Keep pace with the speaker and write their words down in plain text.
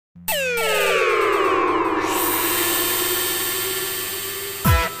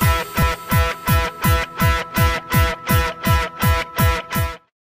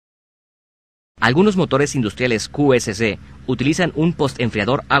Algunos motores industriales QSC utilizan un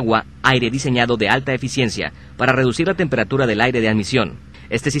postenfriador agua-aire diseñado de alta eficiencia para reducir la temperatura del aire de admisión.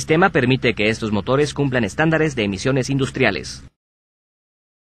 Este sistema permite que estos motores cumplan estándares de emisiones industriales.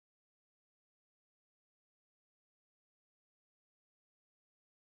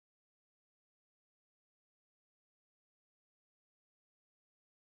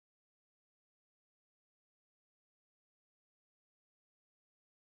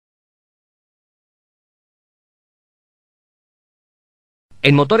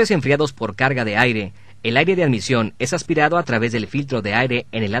 En motores enfriados por carga de aire, el aire de admisión es aspirado a través del filtro de aire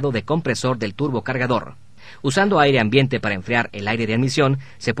en el lado de compresor del turbocargador. Usando aire ambiente para enfriar el aire de admisión,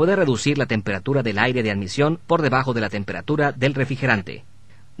 se puede reducir la temperatura del aire de admisión por debajo de la temperatura del refrigerante.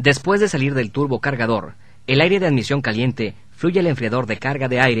 Después de salir del turbocargador, el aire de admisión caliente fluye al enfriador de carga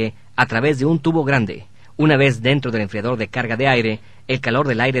de aire a través de un tubo grande. Una vez dentro del enfriador de carga de aire, el calor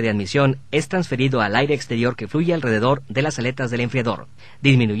del aire de admisión es transferido al aire exterior que fluye alrededor de las aletas del enfriador,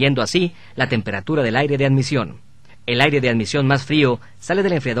 disminuyendo así la temperatura del aire de admisión. El aire de admisión más frío sale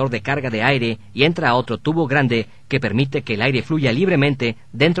del enfriador de carga de aire y entra a otro tubo grande que permite que el aire fluya libremente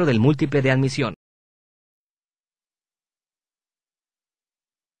dentro del múltiple de admisión.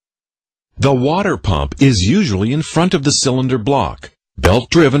 The water pump is usually in front of the cylinder block,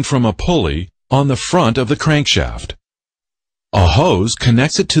 belt-driven from a pulley on the front of the crankshaft. A hose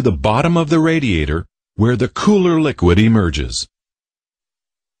connects it to the bottom of the radiator where the cooler liquid emerges.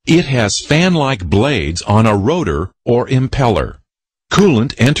 It has fan-like blades on a rotor or impeller.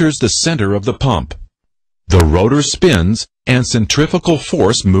 Coolant enters the center of the pump. The rotor spins and centrifugal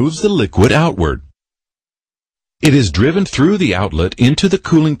force moves the liquid outward. It is driven through the outlet into the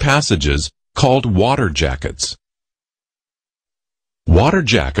cooling passages called water jackets. Water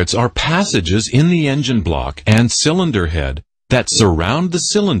jackets are passages in the engine block and cylinder head that surround the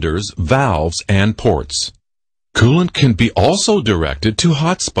cylinders, valves, and ports. Coolant can be also directed to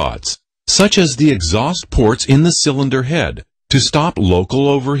hot spots, such as the exhaust ports in the cylinder head, to stop local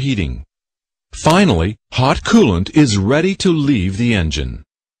overheating. Finally, hot coolant is ready to leave the engine.